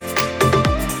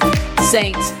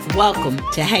Saints, welcome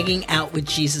to Hanging Out with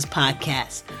Jesus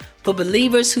podcast for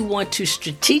believers who want to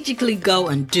strategically go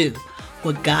and do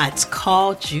what God's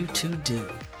called you to do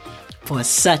for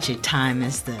such a time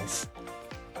as this.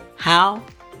 How?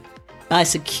 By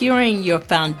securing your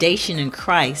foundation in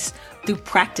Christ through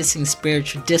practicing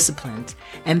spiritual disciplines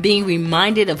and being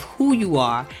reminded of who you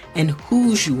are and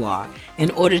whose you are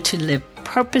in order to live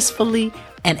purposefully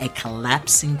in a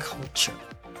collapsing culture.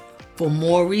 For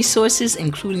more resources,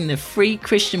 including the free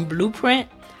Christian Blueprint,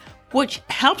 which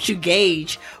helps you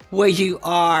gauge where you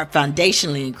are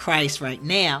foundationally in Christ right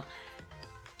now,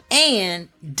 and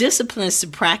disciplines to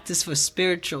practice for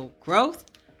spiritual growth,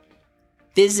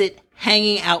 visit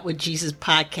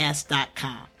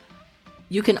hangingoutwithjesuspodcast.com.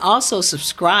 You can also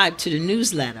subscribe to the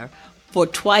newsletter for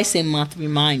twice-a-month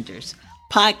reminders,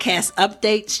 podcast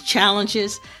updates,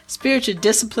 challenges, spiritual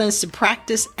disciplines to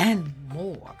practice, and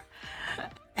more.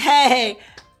 Hey,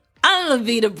 I'm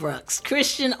Levita Brooks,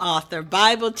 Christian author,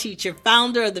 Bible teacher,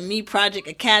 founder of the Me Project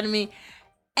Academy,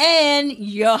 and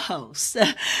your host.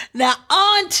 Now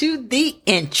on to the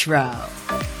intro.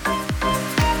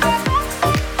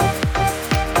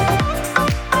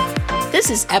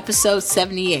 This is episode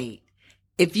 78.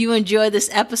 If you enjoy this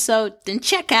episode, then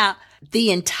check out the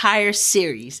entire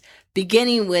series,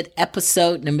 beginning with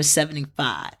episode number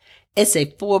 75. It's a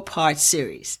 4-part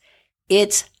series.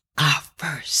 It's our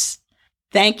first.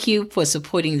 Thank you for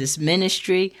supporting this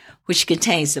ministry, which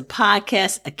contains the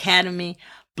podcast, academy,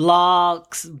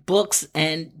 blogs, books,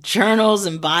 and journals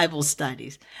and Bible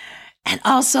studies. And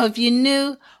also, if you're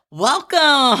new,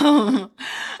 welcome.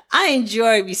 I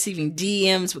enjoy receiving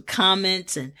DMs with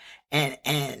comments and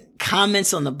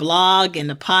comments on the blog and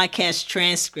the podcast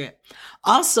transcript.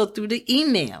 Also through the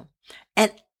email.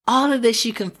 And all of this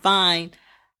you can find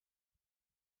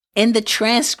in the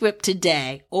transcript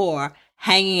today or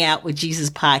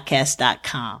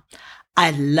hangingoutwithjesuspodcast.com.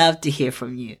 I'd love to hear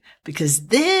from you because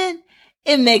then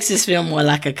it makes us feel more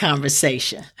like a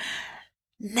conversation.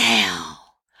 Now,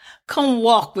 come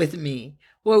walk with me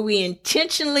where we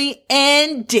intentionally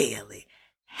and daily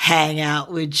hang out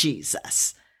with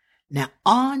Jesus. Now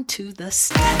on to the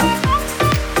study.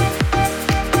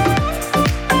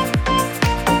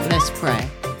 Let's pray.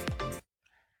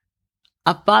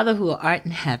 Our Father who art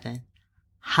in heaven,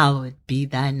 hallowed be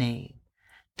thy name.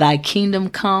 Thy kingdom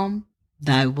come,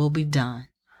 thy will be done,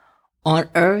 on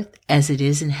earth as it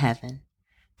is in heaven.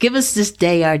 Give us this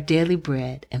day our daily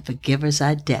bread, and forgive us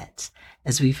our debts,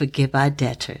 as we forgive our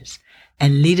debtors.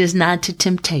 And lead us not into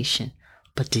temptation,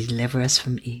 but deliver us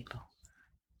from evil.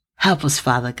 Help us,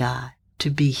 Father God, to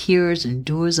be hearers and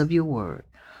doers of your word,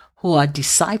 who are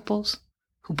disciples,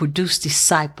 who produce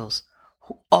disciples,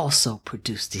 who also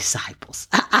produce disciples.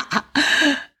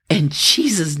 In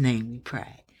Jesus' name we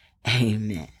pray.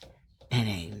 Amen and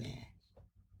amen.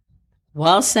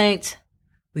 Well, saints,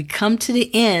 we come to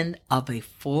the end of a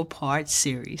 4-part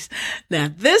series. Now,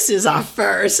 this is our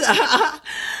first.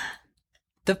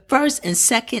 The first and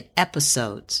second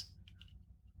episodes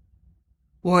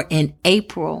were in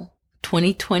April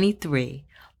 2023,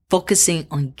 focusing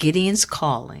on Gideon's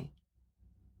calling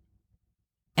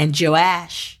and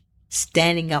Joash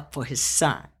standing up for his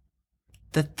son.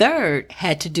 The third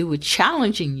had to do with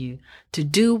challenging you to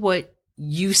do what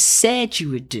you said you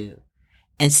would do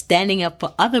and standing up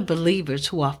for other believers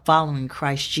who are following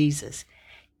Christ Jesus,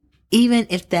 even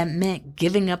if that meant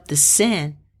giving up the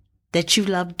sin that you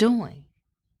love doing.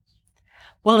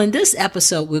 Well, in this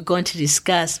episode, we're going to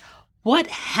discuss what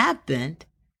happened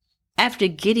after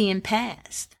Gideon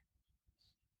passed.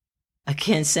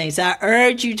 Again, saints, I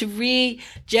urge you to read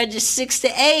Judges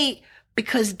 6-8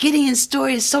 because Gideon's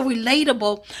story is so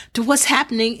relatable to what's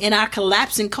happening in our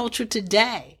collapsing culture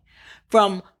today.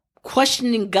 From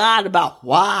questioning God about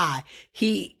why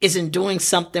he isn't doing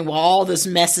something while all this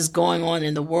mess is going on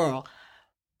in the world,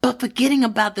 but forgetting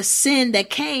about the sin that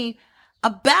came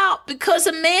about because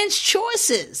of man's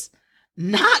choices,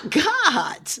 not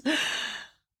God's.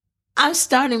 I'm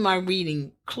starting my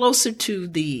reading closer to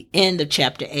the end of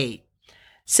chapter 8.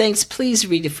 Saints, please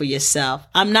read it for yourself.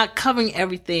 I'm not covering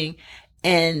everything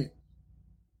in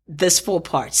this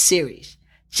 4-part series,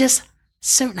 just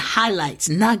certain highlights,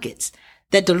 nuggets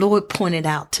that the Lord pointed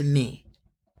out to me.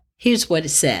 Here's what it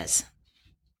says.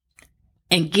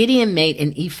 And Gideon made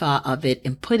an ephah of it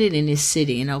and put it in his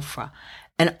city in Ophrah.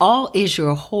 And all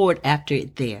Israel whored after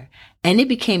it there. And it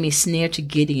became a snare to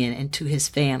Gideon and to his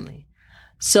family.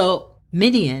 So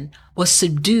Midian was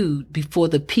subdued before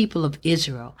the people of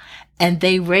Israel, and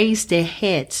they raised their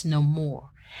heads no more.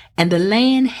 And the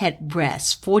land had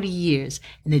rest 40 years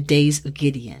in the days of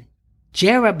Gideon.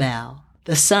 Jerubbaal,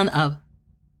 the son of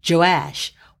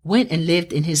Joash, went and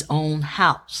lived in his own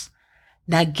house.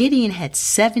 Now Gideon had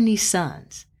 70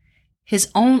 sons, his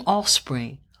own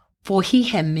offspring, for he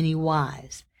had many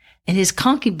wives. And his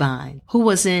concubine, who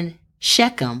was in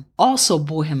Shechem, also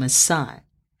bore him a son.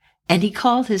 And he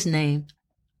called his name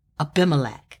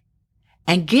Abimelech.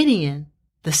 And Gideon,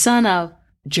 the son of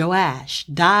Joash,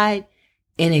 died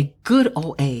in a good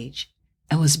old age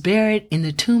and was buried in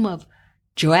the tomb of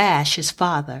Joash, his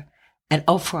father, at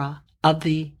Ophrah of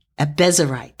the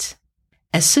Abezerites.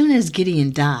 As soon as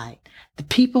Gideon died, the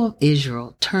people of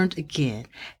Israel turned again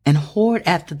and whored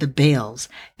after the Baals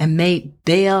and made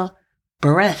Baal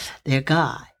Berith their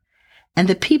god. And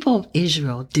the people of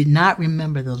Israel did not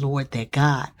remember the Lord their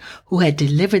God, who had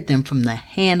delivered them from the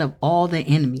hand of all their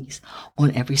enemies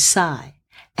on every side.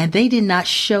 And they did not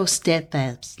show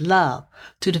steadfast love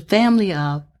to the family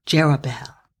of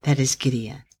Jerubbaal, that is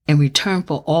Gideon, in return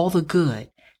for all the good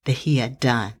that he had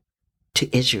done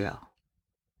to Israel.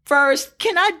 First,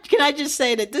 can I just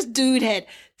say that this dude had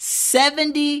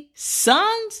 70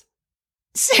 sons?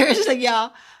 Seriously,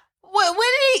 y'all. When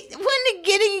did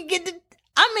Gideon get the,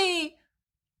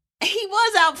 he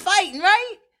was out fighting,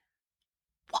 right?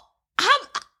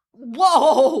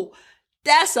 Whoa,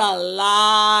 that's a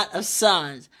lot of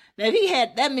sons. Now, if he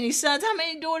had that many sons, how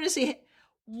many daughters he had?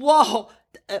 Whoa.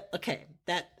 Okay,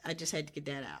 I just had to get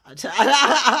that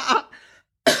out.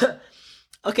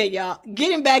 Okay, y'all,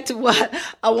 getting back to what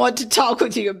I want to talk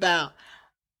with you about.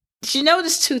 You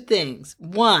notice two things.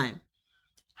 One,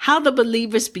 how the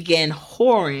believers began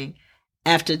whoring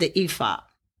after the ephod.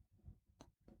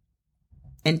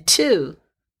 And two,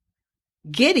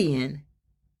 Gideon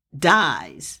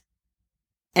dies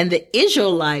and the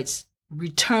Israelites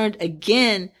returned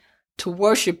again to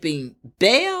worshiping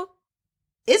Baal.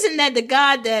 Isn't that the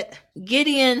God that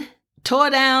Gideon tore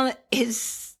down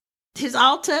his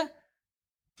altar?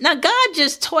 Now, God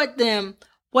just taught them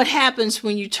what happens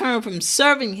when you turn from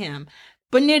serving him.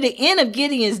 But near the end of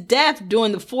Gideon's death,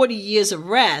 during the 40 years of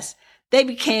rest, they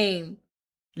became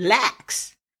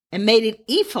lax and made an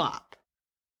ephod,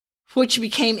 which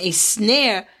became a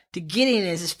snare to Gideon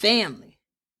and his family.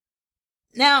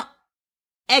 Now,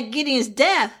 at Gideon's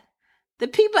death, the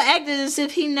people acted as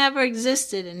if he never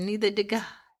existed, and neither did God.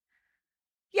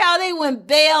 Y'all, they went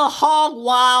Baal hog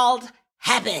wild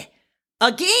happy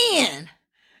again.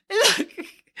 It's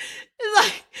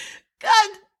like God,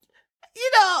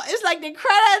 it's like they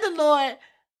cried out to the Lord.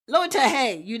 Lord said,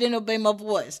 hey, you didn't obey my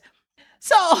voice.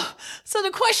 So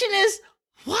the question is,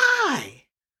 why?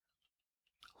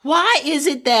 Why is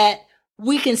it that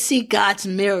we can see God's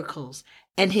miracles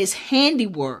and his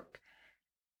handiwork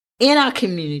in our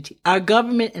community, our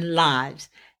government, and lives,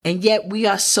 and yet we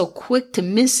are so quick to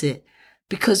miss it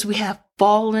because we have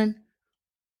fallen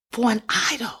for an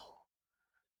idol?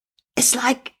 It's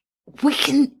like we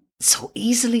can so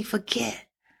easily forget.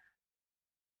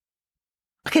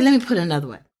 Okay, let me put it another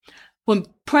way. When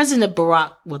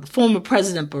the former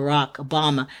President Barack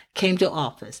Obama came to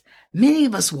office, many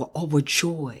of us were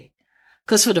overjoyed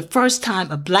because for the first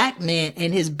time, a black man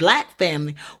and his black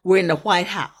family were in the White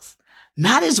House,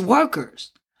 not as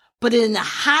workers, but in the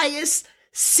highest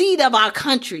seat of our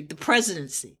country, the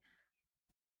presidency.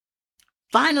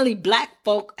 Finally, black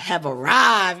folk have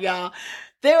arrived, y'all.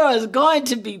 There is going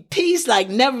to be peace like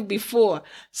never before.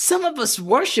 Some of us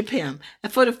worship him.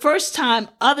 And for the first time,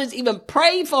 others even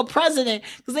prayed for a president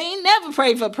because they ain't never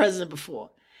prayed for a president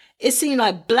before. It seemed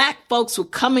like black folks were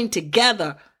coming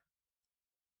together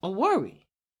or worried.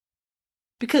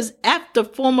 Because after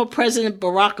former President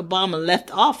Barack Obama left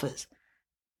office,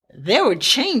 there were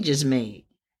changes made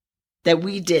that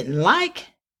we didn't like,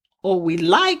 or we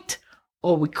liked,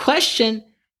 or we questioned,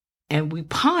 and we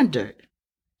pondered.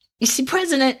 You see,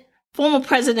 former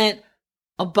President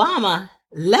Obama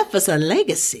left us a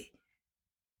legacy.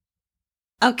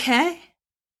 Okay?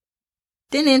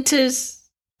 Then enters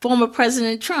former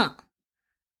President Trump.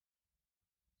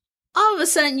 All of a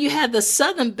sudden, you have the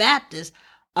Southern Baptists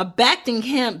are backing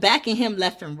him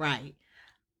left and right.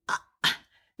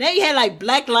 Now you had like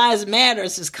Black Lives Matter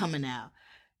is coming out.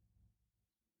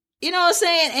 You know what I'm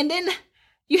saying? And then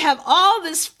you have all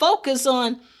this focus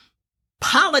on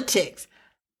politics.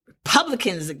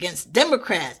 Republicans against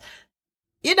Democrats.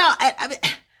 I mean,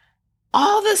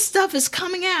 all this stuff is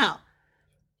coming out.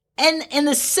 And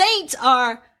the saints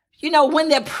are, when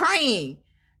they're praying,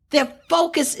 their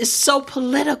focus is so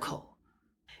political.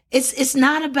 It's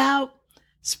not about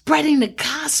spreading the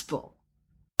gospel.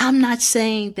 I'm not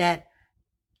saying that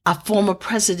our former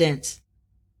presidents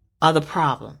are the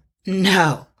problem.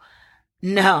 No.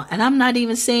 And I'm not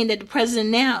even saying that the president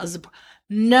now is the problem.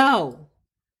 No.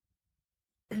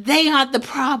 They aren't the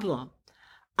problem.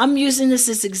 I'm using this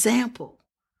as example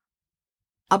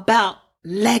about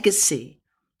legacy,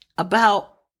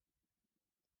 about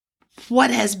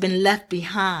what has been left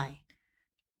behind.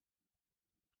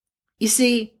 You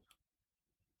see,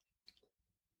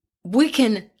 we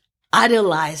can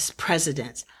idolize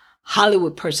presidents,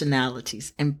 Hollywood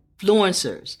personalities,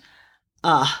 influencers,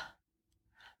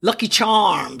 Lucky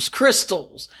Charms,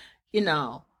 crystals,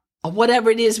 or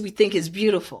whatever it is we think is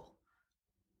beautiful.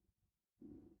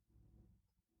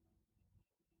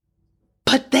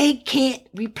 But they can't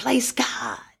replace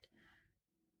God.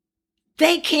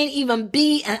 They can't even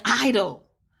be an idol.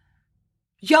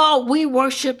 Y'all, we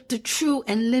worship the true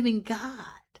and living God.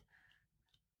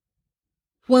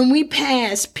 When we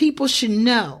pass, people should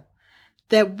know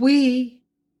that we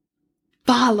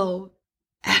follow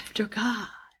after God.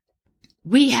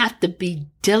 We have to be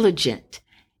diligent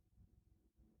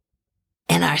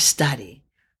in our study.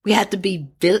 We have to be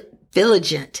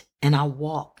diligent in our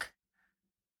walk.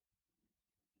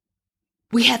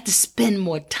 We have to spend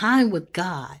more time with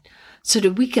God so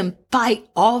that we can fight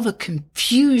all the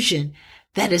confusion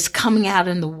that is coming out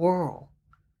in the world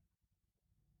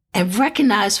and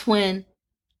recognize when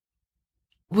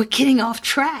we're getting off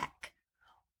track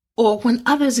or when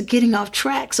others are getting off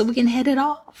track so we can head it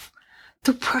off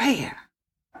through prayer.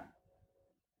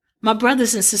 My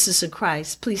brothers and sisters in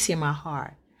Christ, please hear my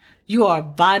heart. You are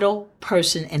a vital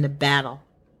person in the battle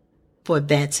for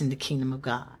advancing the kingdom of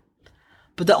God.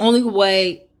 But the only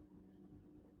way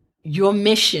your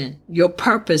mission, your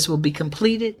purpose will be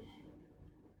completed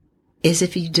is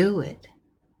if you do it.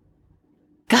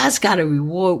 God's got a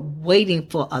reward waiting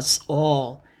for us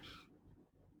all.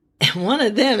 And one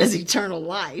of them is eternal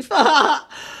life.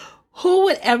 Who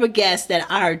would ever guess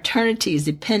that our eternity is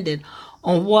dependent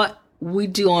on what we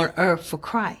do on earth for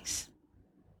Christ?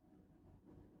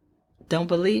 Don't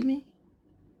believe me?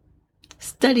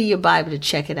 Study your Bible to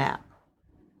check it out.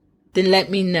 Then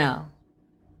let me know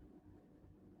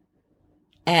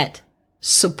at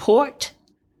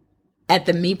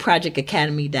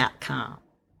support@themeprojectacademy.com.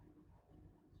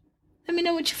 Let me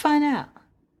know what you find out.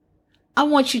 I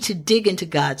want you to dig into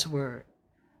God's word.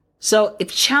 So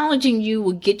if challenging you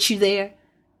will get you there,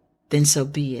 then so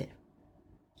be it.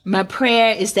 My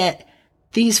prayer is that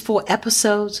these 4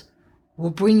 episodes will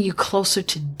bring you closer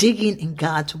to digging in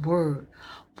God's word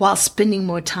while spending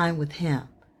more time with Him.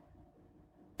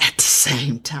 At the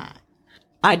same time,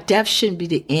 our death shouldn't be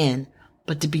the end,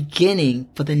 but the beginning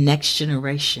for the next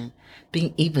generation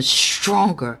being even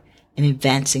stronger in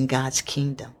advancing God's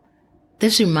kingdom.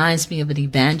 This reminds me of an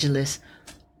evangelist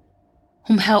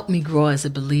whom helped me grow as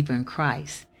a believer in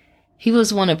Christ. He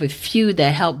was one of a few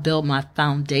that helped build my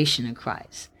foundation in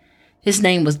Christ. His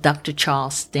name was Dr.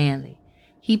 Charles Stanley.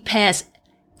 He passed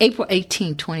April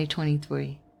 18,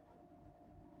 2023.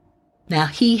 Now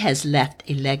he has left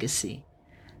a legacy.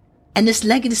 And this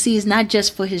legacy is not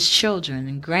just for his children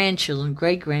and grandchildren,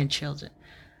 great-grandchildren,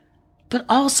 but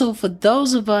also for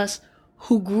those of us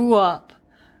who grew up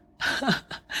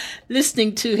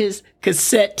listening to his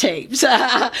cassette tapes,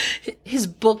 his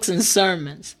books and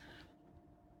sermons.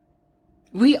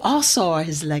 We also are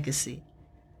his legacy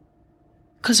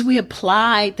because we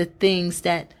applied the things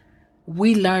that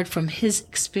we learned from his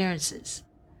experiences.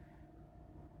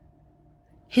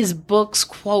 His books,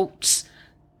 quotes,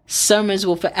 sermons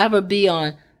will forever be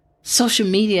on social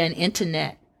media and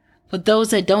internet for those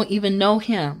that don't even know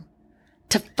him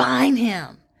to find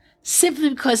him simply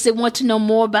because they want to know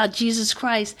more about Jesus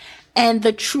Christ and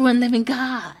the true and living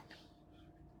God.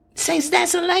 Saints,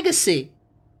 that's a legacy.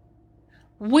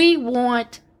 We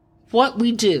want what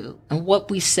we do and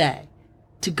what we say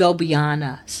to go beyond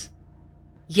us.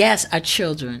 Yes, our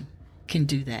children can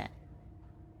do that.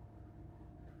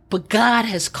 But God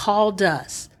has called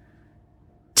us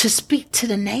to speak to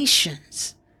the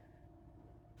nations.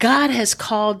 God has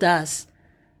called us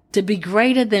to be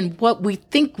greater than what we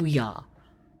think we are.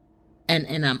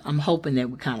 And I'm hoping that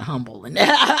we're kind of humble.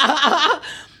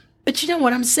 But you know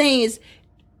what I'm saying is,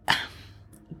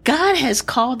 God has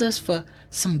called us for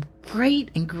some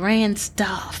great and grand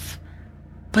stuff.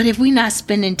 But if we're not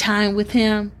spending time with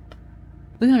Him,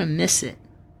 we're going to miss it.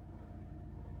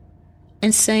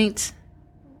 And saints,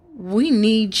 we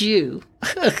need you.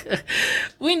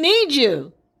 We need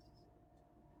you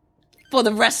for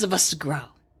the rest of us to grow.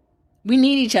 We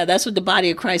need each other. That's what the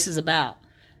body of Christ is about.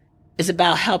 It's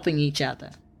about helping each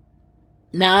other.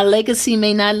 Now, our legacy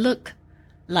may not look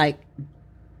like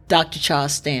Dr.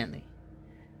 Charles Stanley.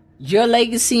 Your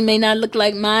legacy may not look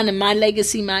like mine, and my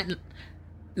legacy may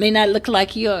not look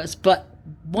like yours. But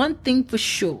one thing for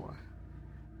sure,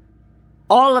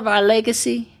 all of our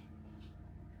legacy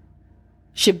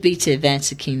should be to advance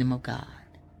the kingdom of God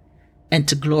and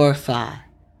to glorify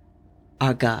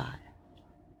our God.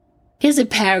 Here's Here's a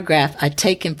paragraph I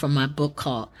taken from my book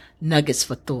called Nuggets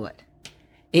for Thought.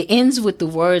 It ends with the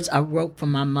words I wrote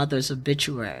from my mother's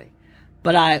obituary,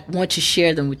 but I want to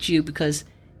share them with you because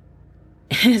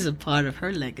it is a part of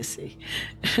her legacy.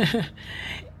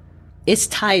 It's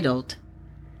titled,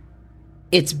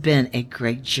 "It's Been a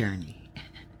Great Journey."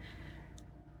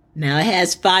 Now, it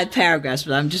has 5 paragraphs,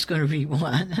 but I'm just going to read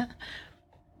one.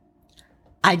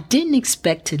 "I didn't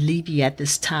expect to leave you at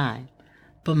this time,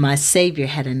 but my Savior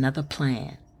had another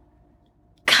plan.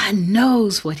 God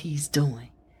knows what He's doing.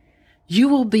 You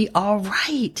will be all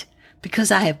right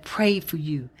because I have prayed for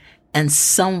you in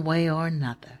some way or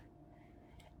another.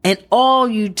 And all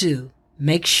you do,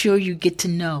 make sure you get to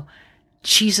know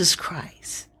Jesus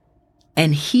Christ,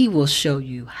 and He will show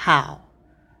you how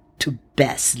to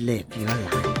best live your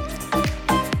life."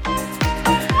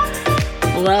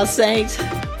 Well, saints,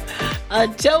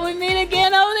 until we meet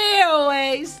again on the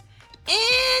airways,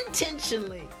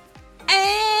 intentionally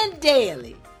and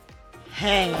daily,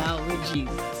 hang out with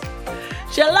Jesus.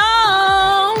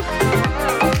 Shalom!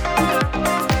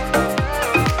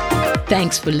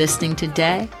 Thanks for listening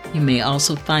today. You may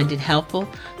also find it helpful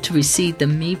to receive the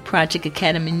Me Project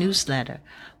Academy newsletter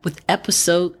with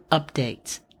episode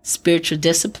updates, spiritual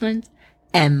disciplines,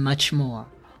 and much more.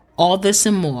 All this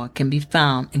and more can be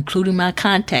found, including my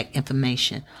contact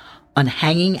information, on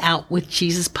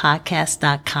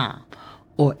hangingoutwithjesuspodcast.com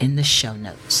or in the show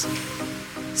notes.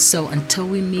 So until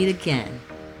we meet again,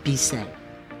 be safe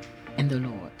in the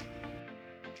Lord.